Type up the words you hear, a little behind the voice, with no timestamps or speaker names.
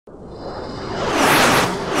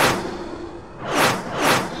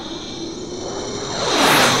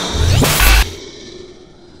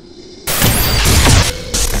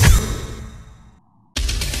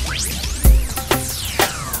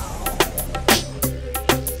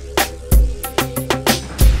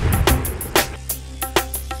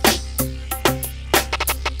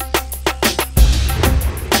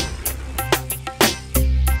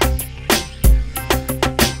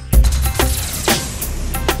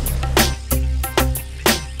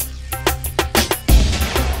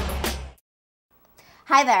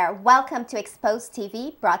Hi there, welcome to Xposed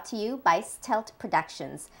TV, brought to you by Stealth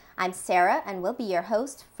Productions. I'm Sarah and will be your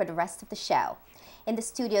host for the rest of the show. In the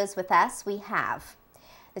studios with us, we have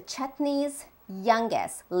the Chutney's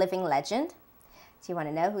youngest living legend. Do you want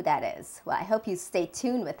to know who that is? Well, I hope you stay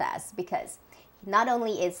tuned with us because not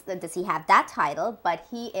only does he have that title, but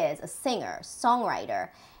he is a singer, songwriter,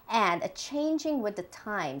 and a changing with the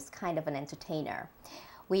times kind of an entertainer.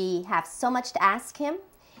 We have so much to ask him.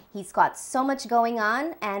 He's got so much going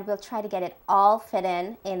on, and we'll try to get it all fit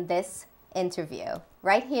in this interview.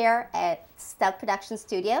 Right here at Stealth Production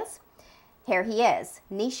Studios, here he is,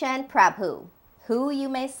 Neeshan Prabhu. Who, you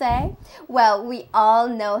may say? Well, we all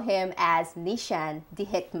know him as Neeshan D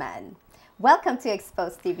Hitman. Welcome to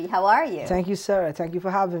Xposed TV. How are you? Thank you, Sarah. Thank you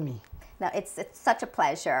for having me. Now, it's such a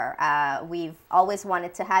pleasure. We've always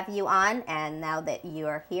wanted to have you on, and now that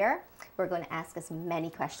you're here, we're going to ask as many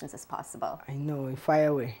questions as possible. I know, fire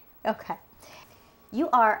away. Okay.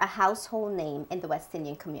 You are a household name in the West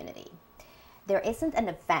Indian community. There isn't an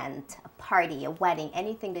event, a party, a wedding,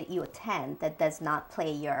 anything that you attend that does not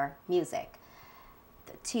play your music.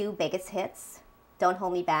 The two biggest hits, Don't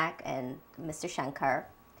Hold Me Back and Mr. Shankar,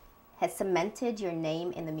 has cemented your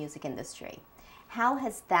name in the music industry. How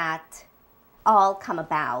has that all come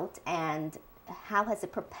about, and how has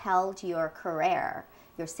it propelled your career,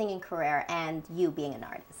 your singing career, and you being an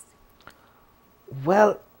artist?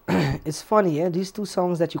 Well, it's funny, yeah? These two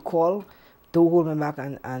songs that you call, Don't Hold Me Back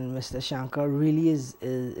and Mr. Shankar, really is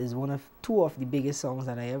two of the biggest songs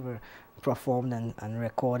that I ever performed and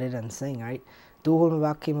recorded and sang, right? Don't Hold Me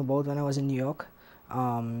Back came about when I was in New York,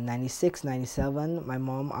 96, 97. My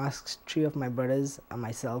mom asked three of my brothers and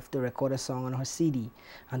myself to record a song on her CD,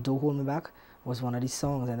 and Don't Hold Me Back was one of the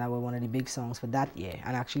songs, and that was one of the big songs for that year.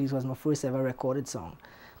 And actually, it was my first ever recorded song.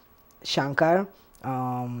 Shankar,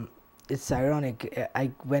 it's ironic.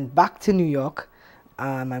 I went back to New York,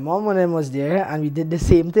 and my mom and them was there, and we did the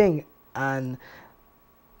same thing. And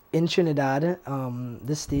in Trinidad,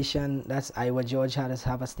 this station, that's Iowa George, had us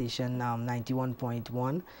have a station,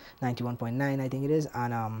 91.1, 91.9, I think it is,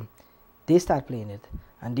 and they started playing it,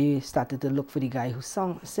 and they started to look for the guy who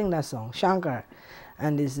sing that song, Shankar.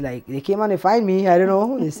 And it's like, they came and they find me, I don't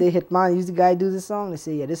know, they say, Hitman, who's the guy do this song? They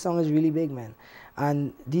say, yeah, this song is really big, man.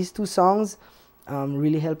 And these two songs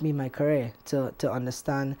really helped me in my career to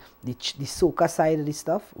understand the soca side of the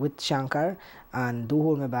stuff with Shankar, and Don't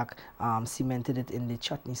Hold Me Back cemented it in the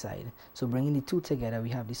Chutney side. So bringing the two together, we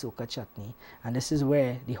have the soca Chutney, and this is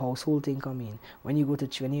where the household thing come in. When you go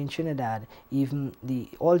to when you're in Trinidad, even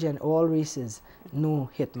all races know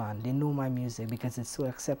Hitman. They know my music because it's so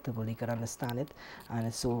acceptable. They can understand it, and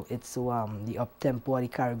it's so the up tempo, the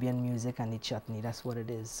Caribbean music, and the Chutney. That's what it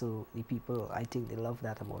is. So the people, I think, they love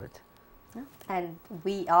that about it. And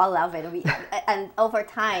we all love it. And over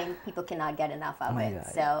time, people cannot get enough of it.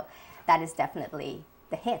 God. So that is definitely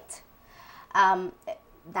the hit.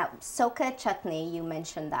 That Soca Chutney, you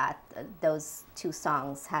mentioned that those two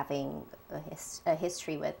songs having a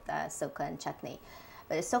history with Soca and Chutney.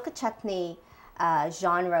 But the Soca Chutney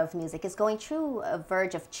genre of music is going through a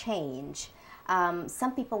verge of change.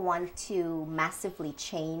 Some people want to massively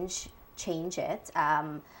change it.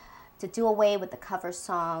 To do away with the cover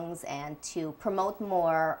songs and to promote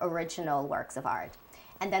more original works of art.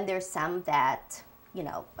 And then there's some that, you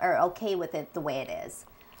know, are okay with it the way it is.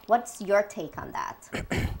 What's your take on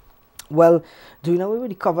that? Well, doing away with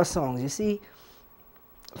the cover songs, you see,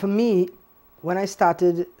 for me, when I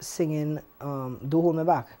started singing Don't Hold Me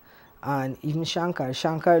Back, and even Shankar,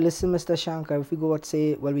 listen, Mr. Shankar, if we go out,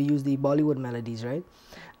 say, well, we use the Bollywood melodies, right?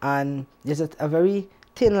 And there's a very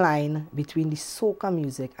thin line between the soca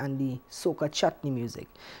music and the soca chutney music.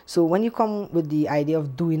 So when you come with the idea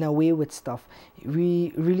of doing away with stuff,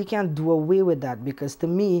 we really can't do away with that, because to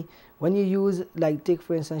me, when you use, like, take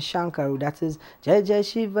for instance Shankar, that is Jai Jai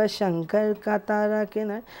Shiva Shankar Katara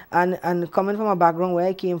Kena, and coming from a background where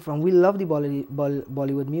I came from, we love the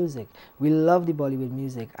Bollywood music. We love the Bollywood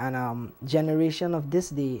music, and generation of this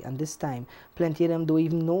day and this time, plenty of them don't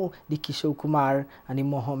even know the Kishore Kumar and the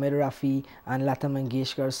Mohammed Rafi and Lata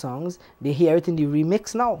Mangeshkar songs. They hear it in the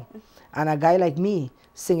remix now. And a guy like me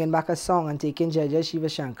singing back a song and taking Jai Jai Shiva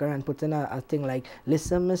Shankar and putting a thing like,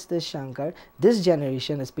 listen, Mr. Shankar, this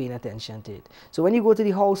generation is paying attention to it. So when you go to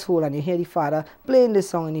the household and you hear the father playing this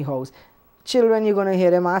song in the house, children, you're going to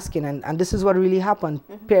hear them asking, and this is what really happened.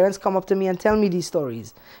 Parents come up to me and tell me these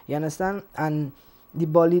stories. You understand? And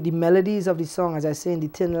the melodies of the song, as I say in the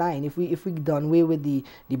thin line, if we done away with the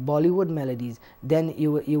Bollywood melodies, then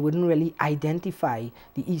you wouldn't really identify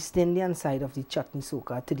the East Indian side of the Chutney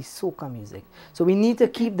soca to the soca music. So we need to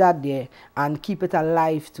keep that there and keep it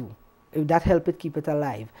alive too. If that help it keep it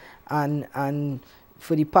alive. And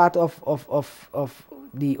for the part of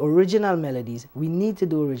the original melodies, we need to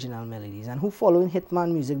do original melodies. And who following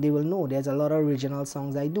Hitman music, they will know there's a lot of original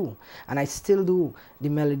songs I do. And I still do the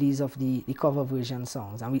melodies of the cover version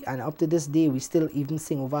songs. And up to this day, we still even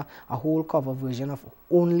sing over a whole cover version of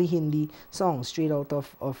only Hindi songs straight out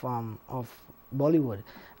of Bollywood.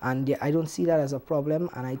 And I don't see that as a problem,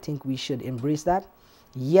 and I think we should embrace that.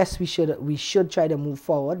 Yes, we should try to move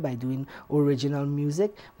forward by doing original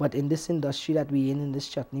music, but in this industry that we're in this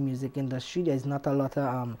Chutney music industry, there's not a lot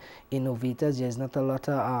of innovators. There's not a lot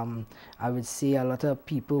of I would say a lot of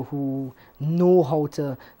people who know how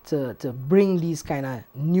to bring these kind of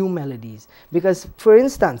new melodies. Because for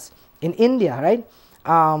instance, in India, right,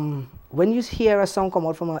 when you hear a song come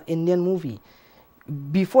out from an Indian movie,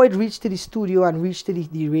 before it reached to the studio and reached to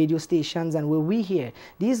the radio stations and where we hear,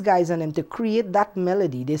 these guys and them, to create that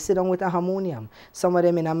melody, they sit down with a harmonium. Some of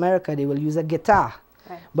them in America, they will use a guitar.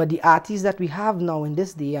 Right. But the artists that we have now in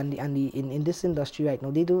this day and in this industry right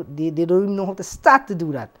now, they don't even know how to start to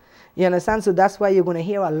do that. You understand? So that's why you're going to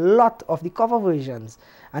hear a lot of the cover versions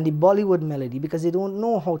and the Bollywood melody, because they don't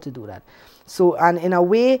know how to do that. So, and in a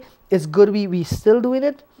way, it's good we still doing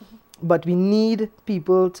it. But we need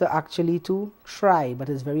people to actually to try, but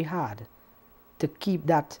it's very hard to keep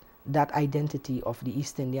that identity of the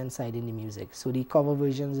East Indian side in the music. So the cover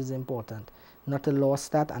versions is important, not to lose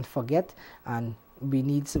that and forget. And we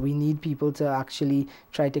need people to actually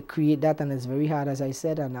try to create that, and it's very hard, as I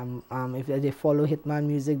said. And if they follow Hitman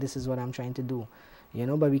music, this is what I'm trying to do, you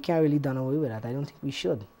know. But we can't really done away with that. I don't think we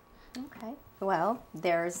should. Okay. Well,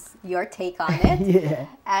 there's your take on it. Yeah.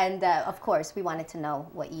 And of course, we wanted to know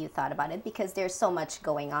what you thought about it, because there's so much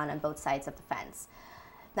going on both sides of the fence.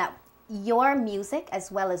 Now, your music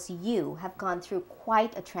as well as you have gone through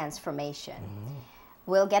quite a transformation. Mm-hmm.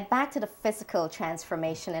 We'll get back to the physical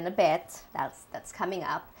transformation in a bit. That's coming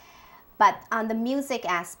up. But on the music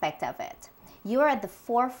aspect of it, you're at the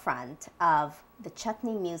forefront of the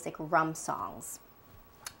Chutney music rum songs.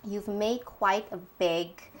 You've made quite a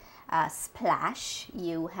big splash.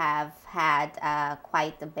 You have had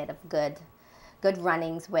quite a bit of good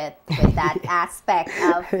runnings with that aspect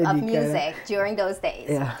of music during those days.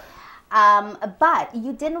 Yeah. But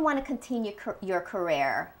you didn't want to continue your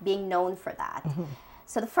career being known for that. Mm-hmm.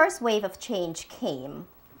 So the first wave of change came,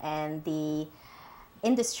 and the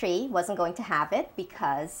industry wasn't going to have it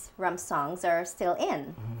because rum songs are still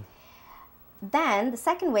in. Mm-hmm. Then the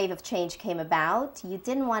second wave of change came about. You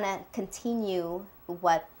didn't want to continue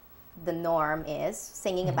what the norm is,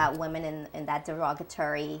 singing about women in that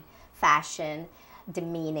derogatory fashion,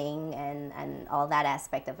 demeaning and all that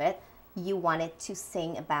aspect of it. You wanted to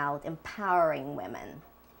sing about empowering women,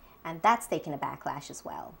 and that's taken a backlash as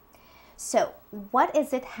well. So what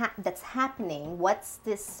is it that's happening? What's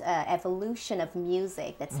this evolution of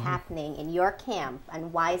music that's happening in your camp,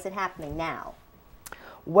 and why is it happening now?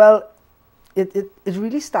 Well, it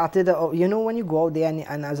really started, you know, when you go out there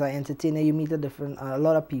and as an entertainer, you meet a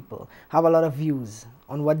lot of people, have a lot of views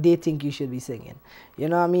on what they think you should be singing. You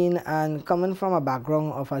know what I mean? And coming from a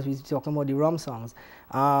background of, as we were talking about the rum songs,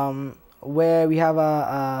 where we have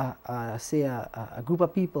a group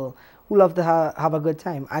of people who love to have a good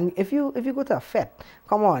time. And if you go to a fete,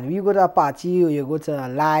 come on, if you go to a party, or you go to a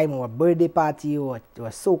lime or a birthday party or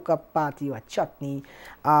a soak-up party or a chutney,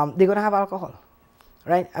 they're going to have alcohol.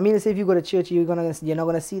 Right? I mean, say if you go to church, you're not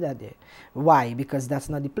gonna see that there. Why? Because that's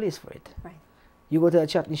not the place for it. Right. You go to a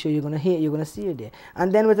chutney show, you're gonna see it there.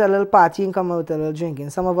 And then with a little partying, come out with a little drinking.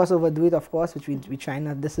 Some of us overdo it, of course, which we try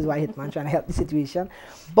not. This is why Hitman trying to help the situation.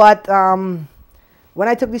 But when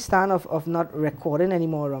I took the stand of not recording any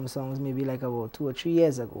more rum songs, maybe like about 2 or 3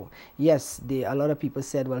 years ago, yes, a lot of people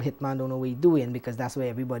said, well, Hitman don't know what he's doing, because that's what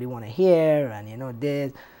everybody wanna hear, and you know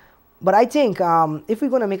this. But I think if we're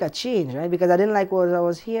going to make a change, right, because I didn't like what I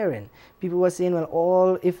was hearing. People were saying,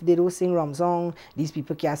 well, if they don't sing rum song, these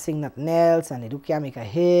people can't sing nothing else, and they can't make a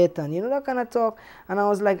hit, and you know, that kind of talk. And I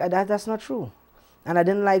was like, that's not true. And I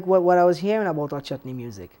didn't like what I was hearing about our Chutney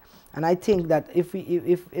music. And I think that if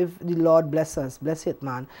the Lord bless us, bless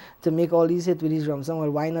Hitman, to make all these hits with these rum songs, well,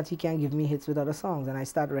 why not he can give me hits with other songs? And I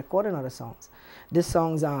started recording other songs. This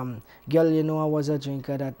song's, Girl, You Know I Was a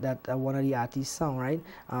Drinker, that one of the artists' song, right?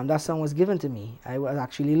 That song was given to me. I was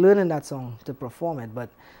actually learning that song to perform it. But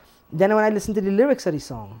then when I listened to the lyrics of the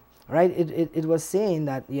song, right, it was saying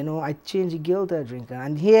that, you know, I changed the girl to a drinker.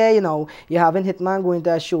 And here, you know, you're having Hitman going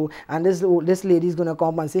to a show, and this lady's going to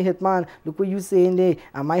come and say, Hitman, look what you saying there,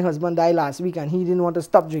 and my husband died last week and he didn't want to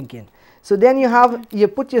stop drinking. So then you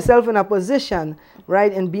put yourself in a position,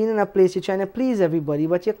 right, and being in a place you're trying to please everybody,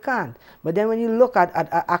 but you can't. But then when you look at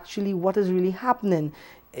actually what is really happening,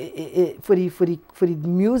 for the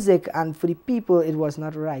music and for the people, it was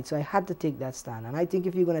not right. So I had to take that stand. And I think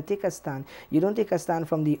if you're going to take a stand, you don't take a stand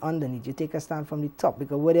from the underneath, you take a stand from the top,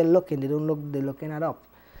 because where they're looking, they're looking at up.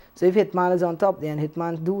 So if Hitman is on top, then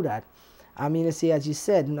Hitman do that. I mean, to say, as you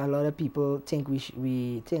said, a lot of people think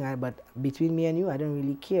but between me and you, I don't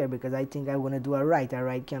really care, because I think I want to do a right. A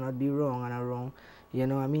right cannot be wrong, and a wrong, you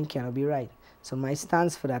know what I mean, cannot be right. So my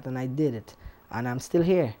stance for that, and I did it, and I'm still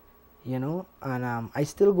here, you know, and I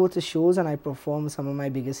still go to shows and I perform some of my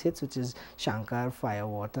biggest hits, which is Shankar,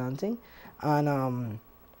 Firewater, and thing, and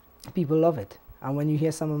people love it. And when you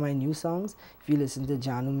hear some of my new songs, if you listen to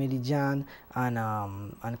Janu Medi Jan and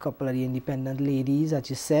a couple of the independent ladies that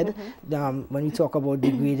you said, when we talk about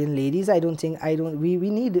degrading ladies, we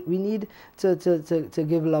need to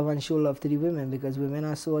give love and show love to the women, because women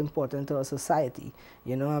are so important to our society.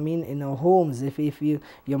 You know what I mean? In our homes, if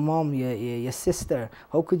your mom, your sister,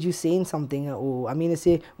 how could you say something? Oh, I mean, I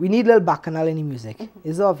say we need a little bacchanal in the music.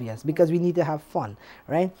 It's obvious, because we need to have fun,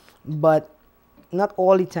 right? But not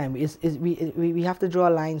all the time. We have to draw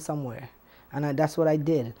a line somewhere, and that's what I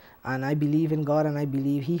did. And I believe in God, and I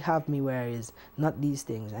believe He have me where He is, not these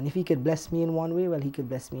things. And if He could bless me in one way, well, He could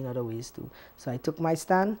bless me in other ways too. So I took my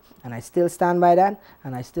stand, and I still stand by that,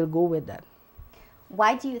 and I still go with that.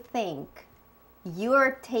 Why do you think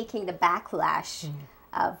you're taking the backlash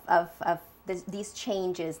of these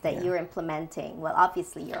changes that you're implementing? Well,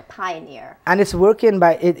 obviously you're a pioneer, and it's working.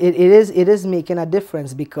 It is making a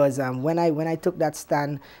difference, because when I took that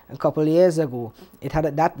stand a couple of years ago, it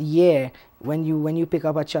had that year when you pick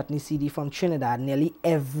up a Chutney CD from Trinidad, nearly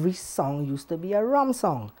every song used to be a rum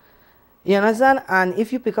song. You understand? And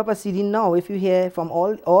if you pick up a CD now, if you hear from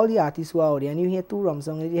all the artists who are out there, and you hear 2 rum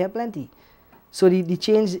songs, you hear plenty. So the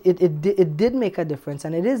change, it did make a difference,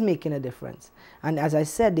 and it is making a difference. And as I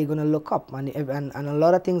said, they're going to look up. And a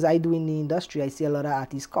lot of things I do in the industry, I see a lot of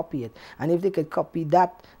artists copy it. And if they could copy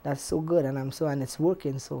that, that's so good. And it's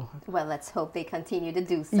working. So well, let's hope they continue to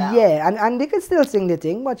do so. Yeah, and they can still sing the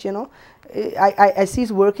thing, but you know, I see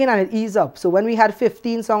it's working, and it ease up. So when we had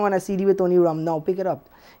 15 songs on a CD with only rum, now pick it up,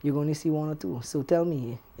 you're going to see 1 or 2. So tell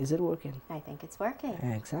me, is it working? I think it's working.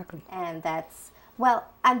 Yeah, exactly. And that's... Well,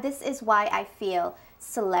 and this is why I feel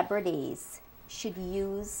celebrities should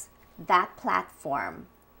use that platform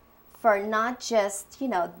for not just, you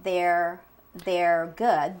know, their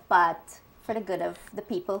good, but for the good of the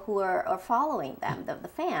people who are following them, the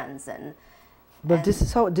fans. But this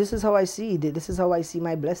is how I see it. This is how I see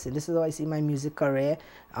my blessing. This is how I see my music career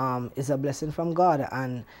is a blessing from God.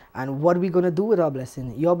 And what are we gonna do with our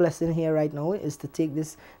blessing? Your blessing here right now is to take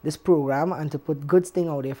this program and to put good thing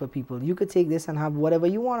out there for people. You could take this and have whatever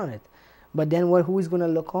you want on it. But then who is going to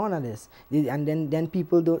look on at this? And then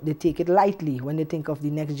people they take it lightly when they think of the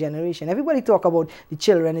next generation. Everybody talk about the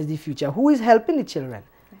children is the future. Who is helping the children?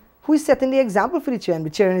 Who is setting the example for the children?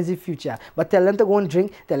 The children is the future. But tell them to go and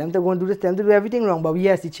drink, tell them to go and do this, tell them to do everything wrong. But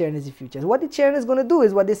yes, the children is the future. So what the children is going to do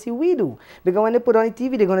is what they see we do. Because when they put on the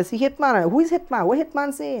TV, they're going to see Hitman. Who is Hitman? What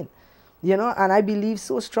Hitman saying? You know, and I believe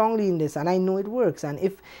so strongly in this, and I know it works. And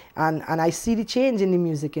I see the change in the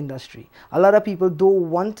music industry. A lot of people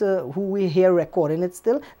don't want who we hear recording it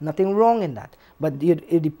still. Nothing wrong in that. But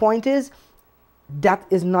the point is, that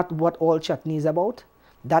is not what all Chutney is about.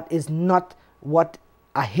 That is not what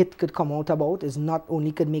a hit could come out about. Is not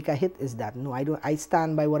only could make a hit, is that. No, I don't. I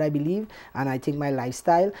stand by what I believe, and I think my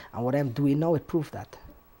lifestyle and what I'm doing now, it proves that.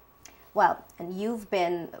 Well, and you've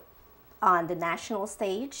been on the national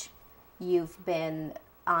stage. You've been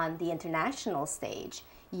on the international stage.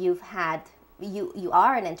 You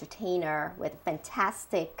are an entertainer with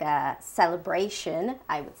fantastic celebration.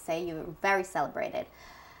 I would say you're very celebrated.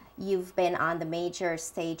 You've been on the major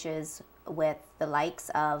stages with the likes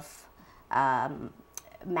of MMXIV,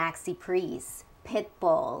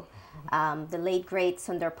 Pitbull, the late great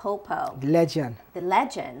Sundar Popo. The legend. The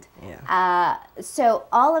legend. Yeah. So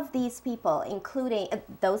all of these people, including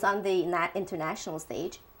those on the international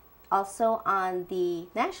stage, also on the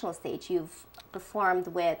national stage, you've performed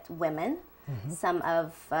with women, some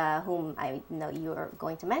of whom I know you're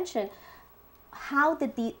going to mention. How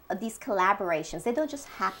did these collaborations, they don't just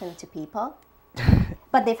happen to people,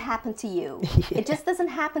 but they've happened to you. Yeah. It just doesn't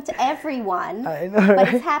happen to everyone, I know, right?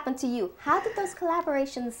 But it's happened to you. How did those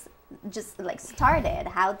collaborations just like started?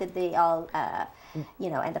 How did they all,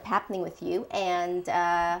 end up happening with you? And,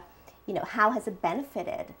 how has it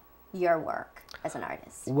benefited your work as an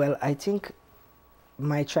artist? Well, I think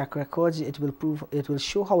my track records, it will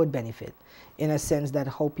show how it benefit, in a sense that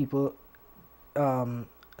how people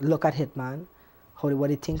look at Hitman, what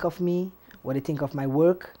they think of me, what they think of my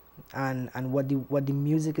work, and what the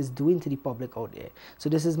music is doing to the public out there. So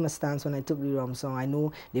this is my stance when I took the rum song. I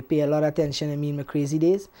know they pay a lot of attention to me in my crazy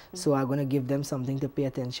days, so I'm gonna give them something to pay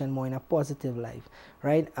attention more in a positive life,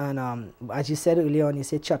 right? And as you said earlier on, you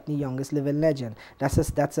say Chutney, youngest living legend.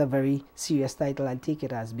 That's a very serious title I take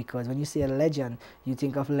it as, because when you say a legend, you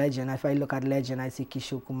think of legend. If I look at legend, I say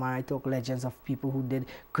Kishore Kumar. I talk legends of people who did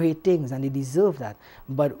great things and they deserve that.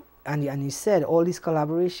 But and you said all these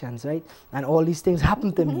collaborations, right? And all these things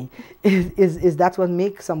happen to me. Is that what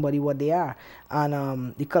makes somebody what they are?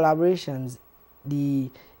 And the collaborations,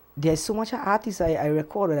 there's so much artists I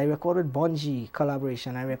recorded. I recorded Bungie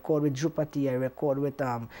collaboration. I record with Drupati. I record with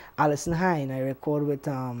Alison Hine. I record with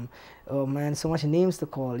oh man, so much names to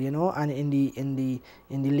call, you know. And in the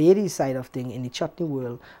ladies side of thing, in the Chutney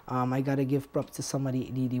world, I gotta give props to some of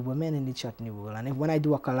the women in the Chutney world. And when I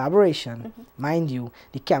do a collaboration, mind you,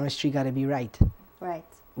 the chemistry gotta be right. Right.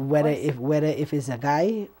 Whether if it's a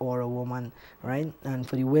guy or a woman, right? And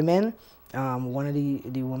for the women, one of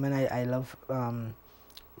the women I love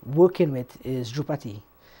working with is Drupati,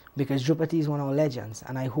 because Drupati is one of our legends,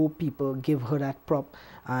 and I hope people give her that prop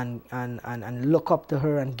and look up to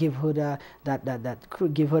her and give her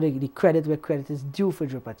give her the credit where credit is due for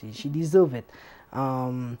Drupati. She deserves it.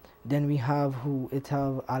 Then we have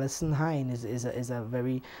Alison Hine is a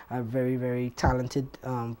very talented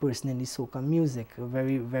person in the soca music,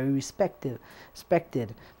 very respected.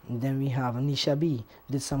 And then we have Neeshan B,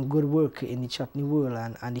 did some good work in the Chutney world,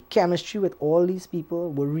 and the chemistry with all these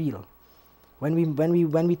people were real. When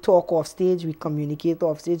we talk off stage, we communicate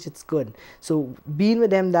off stage, it's good. So being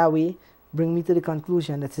with them that way bring me to the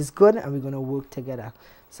conclusion that it's good and we're gonna work together.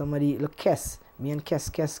 Somebody, look, me and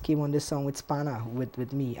Kes came on this song with Spanner,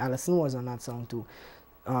 with me. Alison was on that song too.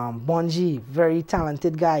 Bungie, very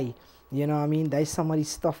talented guy. You know what I mean? That's some of the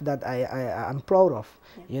stuff that I'm proud of.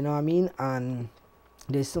 Yeah. You know what I mean? And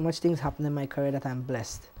there's so much things happen in my career that I'm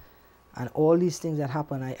blessed. And all these things that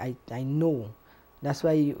happen, I know. That's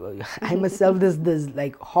why I myself does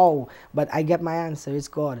like how, but I get my answer, it's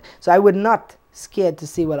God. So I would not scared to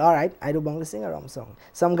say, well, all right, I don't want to sing a rum song.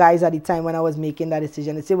 Some guys at the time when I was making that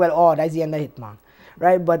decision, they say, well, oh, that's the end of Hitman,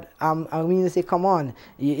 right? But I mean to say, come on,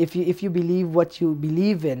 if you believe what you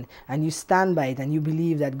believe in and you stand by it and you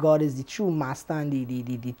believe that God is the true master and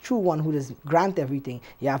the true one who does grant everything,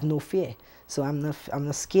 you have no fear. So I'm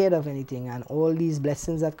not scared of anything, and all these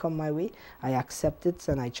blessings that come my way, I accept it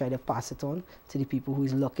and I try to pass it on to the people who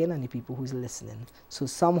is looking and the people who is listening. So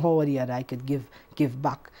somehow or the other I could give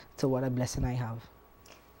back to what a blessing I have.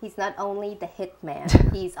 He's not only the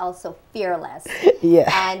hitman, he's also fearless.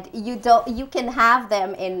 Yeah. And you can have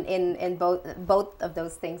them in both of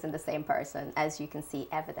those things in the same person, as you can see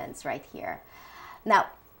evidence right here. Now,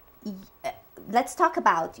 let's talk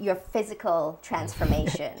about your physical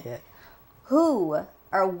transformation. Yeah. Who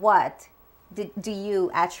or what do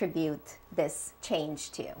you attribute this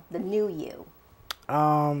change to, the new you?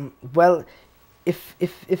 Well,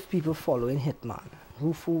 if people following Hitman,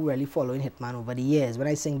 who really following Hitman over the years, when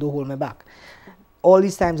I sing Don't Hold Me Back, all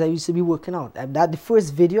these times I used to be working out. That the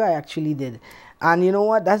first video I actually did. And you know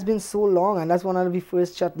what? That's been so long, and that's one of the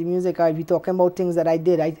first Chutney music. I'll be talking about things that I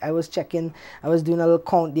did. I was checking, I was doing a little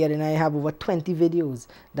count there, and I have over 20 videos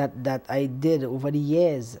that I did over the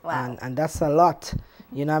years. Wow. And that's a lot.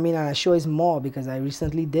 You know what I mean? And I'm sure it's more because I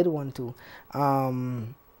recently did one too.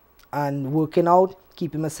 And working out,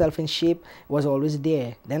 keeping myself in shape was always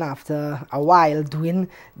there. Then after a while doing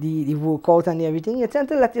the workout and everything, you tend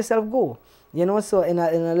to let yourself go. You know, so in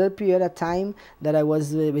a little period of time that I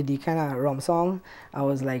was with the kind of rum song, I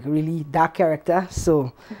was like really dark character.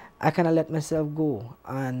 So I kind of let myself go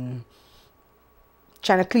and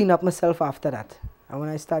trying to clean up myself after that. And when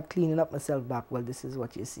I start cleaning up myself back, well, this is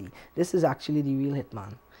what you see. This is actually the real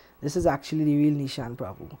Hitman. This is actually the real Neeshan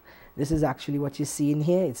Prabhu. This is actually what you see in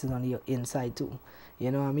here. It's on the inside too.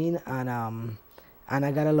 You know what I mean? And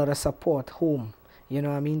I got a lot of support home. You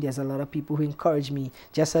know what I mean? There's a lot of people who encourage me.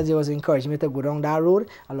 Just as they was encouraging me to go down that road,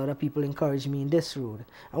 a lot of people encourage me in this road.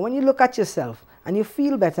 And when you look at yourself and you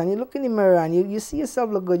feel better, and you look in the mirror and you see yourself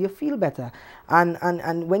look good, you feel better.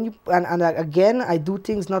 And when you again, I do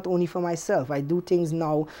things not only for myself. I do things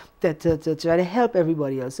now to try to help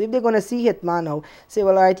everybody else. So if they're gonna see Hitman now, say,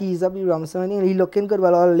 well, all right, he's up the rum, so he looking good.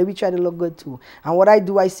 Well, let me try to look good too. And what I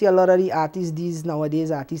do, I see a lot of the artists, these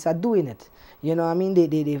nowadays artists, are doing it. You know what I mean? They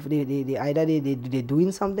either they're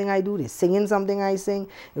doing something I do, they're singing something I sing.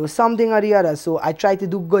 It was something or the other. So I try to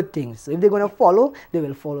do good things. So if they're going to follow, they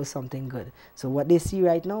will follow something good. So what they see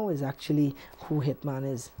right now is actually who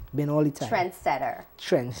Hitman is. Been all the time. Trendsetter.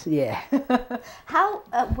 Trends, yeah.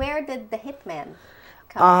 Where did the Hitman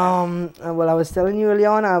come from? Well, I was telling you earlier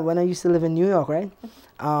on when I used to live in New York, right?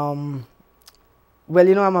 Well,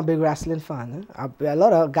 you know, I'm a big wrestling fan. A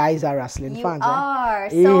lot of guys are wrestling fans. You are,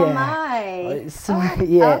 right? so am I. So,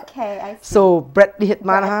 yeah. Okay, I see. So Brett the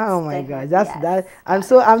Hitman, oh my God, that. I'm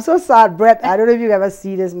so sad, Brett. I don't know if you ever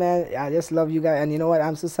see this, man. I just love you guys, and you know what?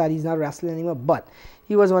 I'm so sad he's not wrestling anymore. But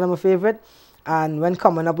he was one of my favorite. And when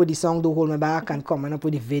coming up with the song "Don't Hold Me Back" and coming up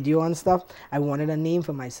with the video and stuff, I wanted a name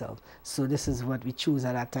for myself. So this is what we choose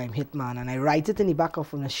at that time, Hitman. And I write it in the back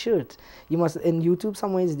of my shirt. You must, in YouTube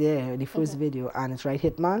somewhere it's there, the first video, and it's right,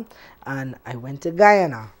 Hitman. And I went to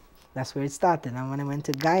Guyana. That's where it started. And when I went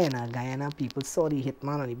to Guyana people saw the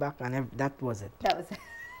Hitman on the back, and that was it. That was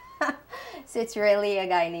it. So it's really a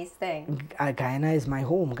Guyanese thing. Guyana is my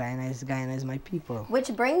home. Guyana is my people.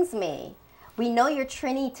 Which brings me, we know you're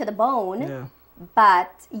Trini to the bone, Yeah.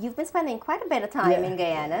 but you've been spending quite a bit of time in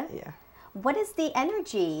Guyana. Yeah. What is the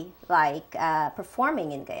energy like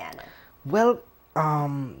performing in Guyana? Well,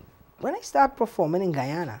 when I start performing in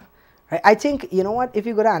Guyana, right, I think, you know what, if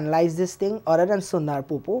you're going to analyze this thing, other than Sundar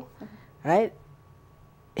Popo, right,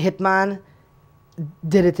 Hitman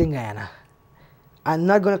did it in Guyana. I'm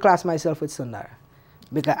not going to class myself with Sundar,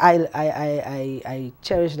 because I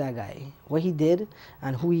cherish that guy, what he did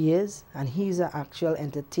and who he is, and he's an actual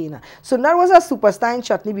entertainer. Sundar was a superstar in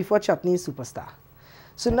Chutney before Chutney is superstar.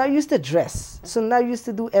 Sundar used to dress. Sundar used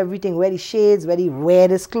to do everything, wear the shades, wear the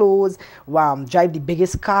weirdest clothes, drive the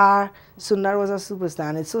biggest car. Sundar was a superstar,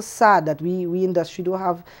 and it's so sad that we industry don't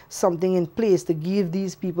have something in place to give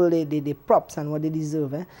these people the props and what they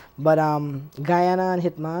deserve. But Guyana and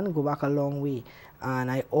Hitman go back a long way,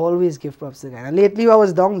 and I always give props to Guyana. Lately I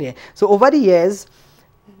was down there. So over the years,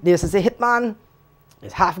 they used to say Hitman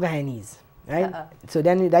is half Guyanese. Right? So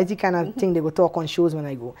then that's the kind of thing they go talk on shows when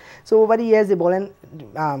I go. So over the years they ball in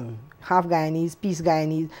half Guyanese, piece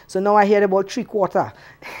Guyanese. So now I hear about 3/4.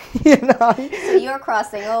 You know? So you're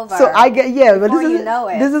crossing over. So I get but this is, you know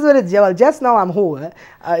it. This is what it's. Well, just now I'm whole.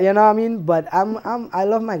 You know what I mean? But I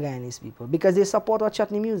love my Guyanese people because they support our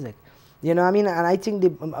Chutney music. You know what I mean? And I think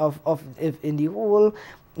if in the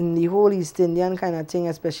whole East Indian kind of thing,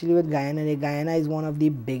 especially with Guyana, Guyana is one of the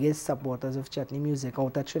biggest supporters of Chutney music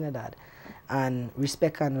out of Trinidad. And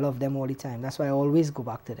respect and love them all the time. That's why I always go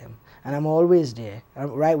back to them, and I'm always there.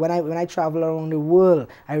 Right, when I travel around the world,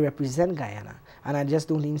 I represent Guyana, and I just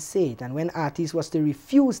don't even say it. And when artists was to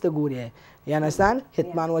refuse to go there, you understand?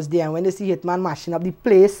 Hitman was there, and when they see Hitman mashing up the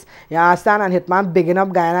place, you understand? And Hitman bigging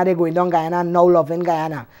up Guyana, they going down Guyana and now loving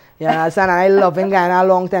Guyana. You understand? And I loving Guyana a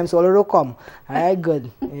long time, so it'll come. All right,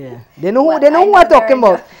 good. Yeah, they know what I'm talking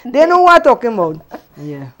about. They know what I'm talking about.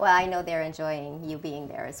 Yeah. Well, I know they're enjoying you being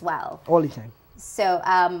there as well. All the time. So,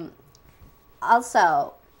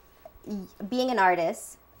 also, being an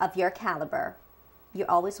artist of your caliber, you're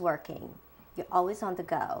always working, you're always on the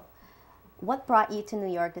go. What brought you to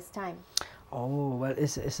New York this time? Oh, well,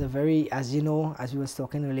 it's a very, as you know, as we was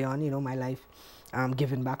talking early on, you know, my life, I'm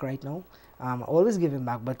giving back right now. Always giving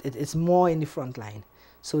back, but it's more in the front line.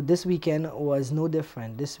 So this weekend was no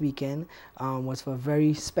different. This weekend was for a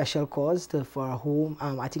very special cause for a home.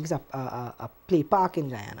 I think it's a play park in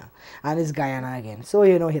Guyana, and it's Guyana again. So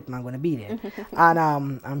you know, Hitman gonna be there, and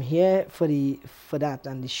I'm here for that.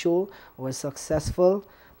 And the show was successful,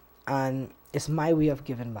 and it's my way of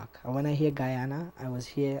giving back. And when I hear Guyana, I was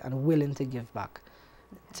here and willing to give back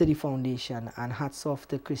to the foundation, and hats off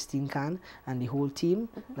to Christine Khan and the whole team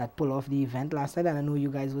that pulled off the event last night, and I know you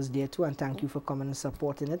guys was there too, and thank you for coming and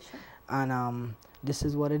supporting it. And this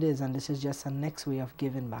is what it is, and this is just a next way of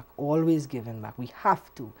giving back, always giving back. We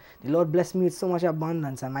have to. The Lord bless me with so much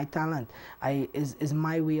abundance, and my talent is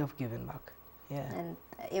my way of giving back. Yeah. And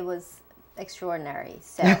it was extraordinary.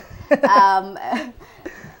 So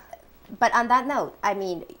but on that note, I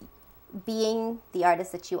mean, being the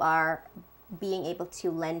artist that you are, being able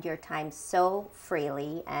to lend your time so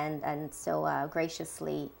freely and so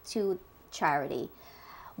graciously to charity,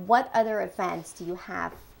 what other events do you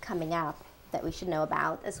have coming up that we should know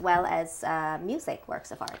about, as well as music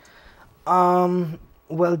works of art?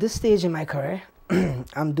 Well, this stage in my career,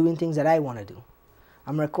 I'm doing things that I want to do.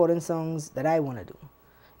 I'm recording songs that I want to do,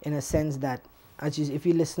 in a sense that if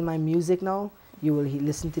you listen to my music now, you will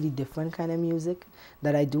listen to the different kind of music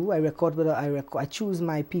that I do. I choose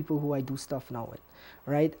my people who I do stuff now with,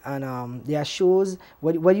 right? And there are shows.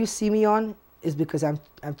 What you see me on is because I'm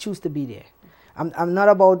choose to be there. I'm not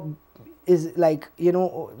about, is like, you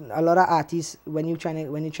know, a lot of artists, when you're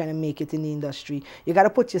trying to make it in the industry, you gotta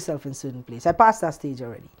put yourself in certain place. I passed that stage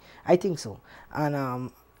already. I think so.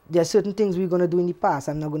 And there are certain things we're gonna do in the past.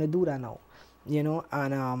 I'm not gonna do that now, you know.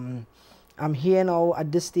 And I'm here now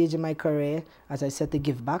at this stage in my career, as I said, to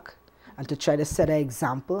give back. and to try to set an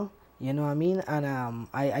example, you know what I mean? And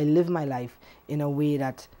I live my life in a way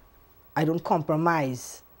that I don't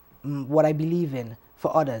compromise what I believe in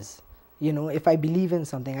for others. You know, if I believe in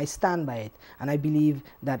something, I stand by it, and I believe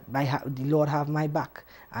that the Lord have my back,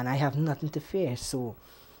 and I have nothing to fear. So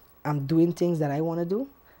I'm doing things that I want to do,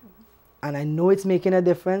 and I know it's making a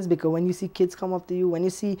difference, because when you see kids come up to you, when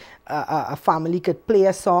you see a family could play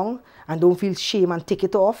a song and don't feel shame and take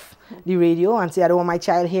it off the radio and say, I don't want my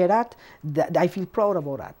child hear that, I feel proud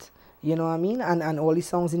about that. You know what I mean? And all the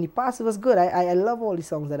songs in the past, it was good. I love all the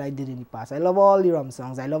songs that I did in the past. I love all the rum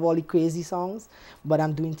songs. I love all the crazy songs, but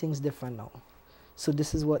I'm doing things different now. So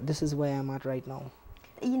this is where I'm at right now.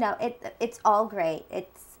 You know, it's all great.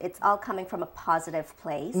 It's all coming from a positive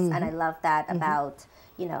place, and I love that about,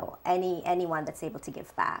 you know, anyone that's able to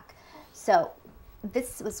give back. So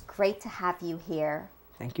this was great to have you here.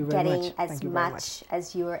 Thank you very much. Getting as much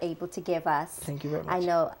as you were able to give us. Thank you very much. I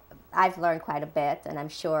know I've learned quite a bit, and I'm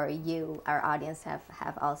sure you, our audience, have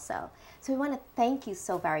also. So we want to thank you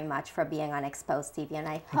so very much for being on Xposed TV, and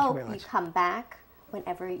I hope you come back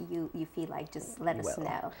whenever you feel like. Just let us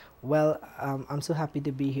know. Well, I'm so happy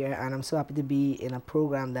to be here, and I'm so happy to be in a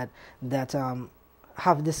program that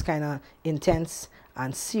have this kind of intense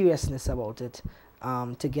and seriousness about it,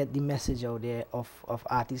 to get the message out there of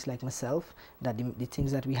artists like myself, that the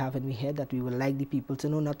things that we have in we head, that we would like the people to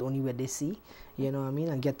know, not only what they see, you know what I mean,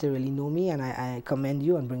 and get to really know me. And I commend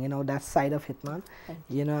you on bringing out that side of Hitman,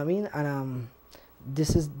 you know what I mean. And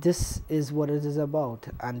this is what it is about,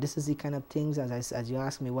 and this is the kind of things, as you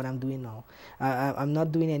ask me, what I'm doing now. I'm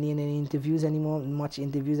not doing any interviews anymore, much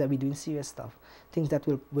interviews. I'll be doing serious stuff, things that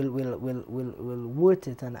will worth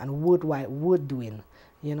it and worth doing,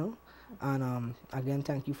 you know. And again,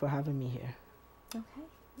 thank you for having me here. Okay.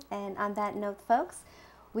 And on that note, folks,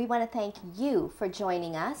 we want to thank you for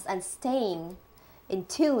joining us and staying in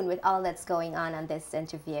tune with all that's going on this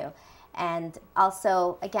interview. And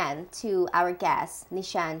also, again, to our guest,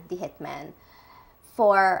 Neeshan D Hitman,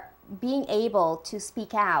 for being able to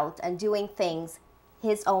speak out and doing things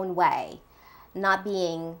his own way, not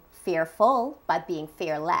being fearful, but being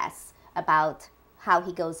fearless about how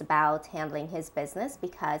he goes about handling his business,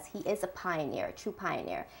 because he is a pioneer, a true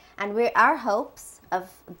pioneer. And our hopes of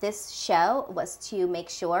this show was to make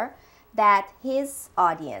sure that his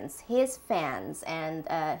audience, his fans, and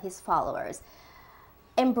his followers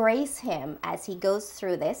embrace him as he goes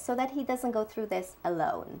through this, so that he doesn't go through this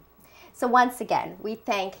alone. So once again, we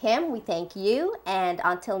thank him, we thank you, and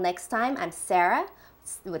until next time, I'm Sarah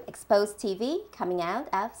with Xposed TV, coming out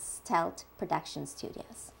of Stealth Production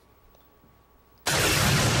Studios.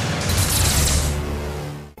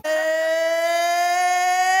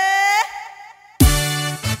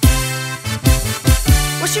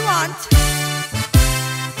 What you want?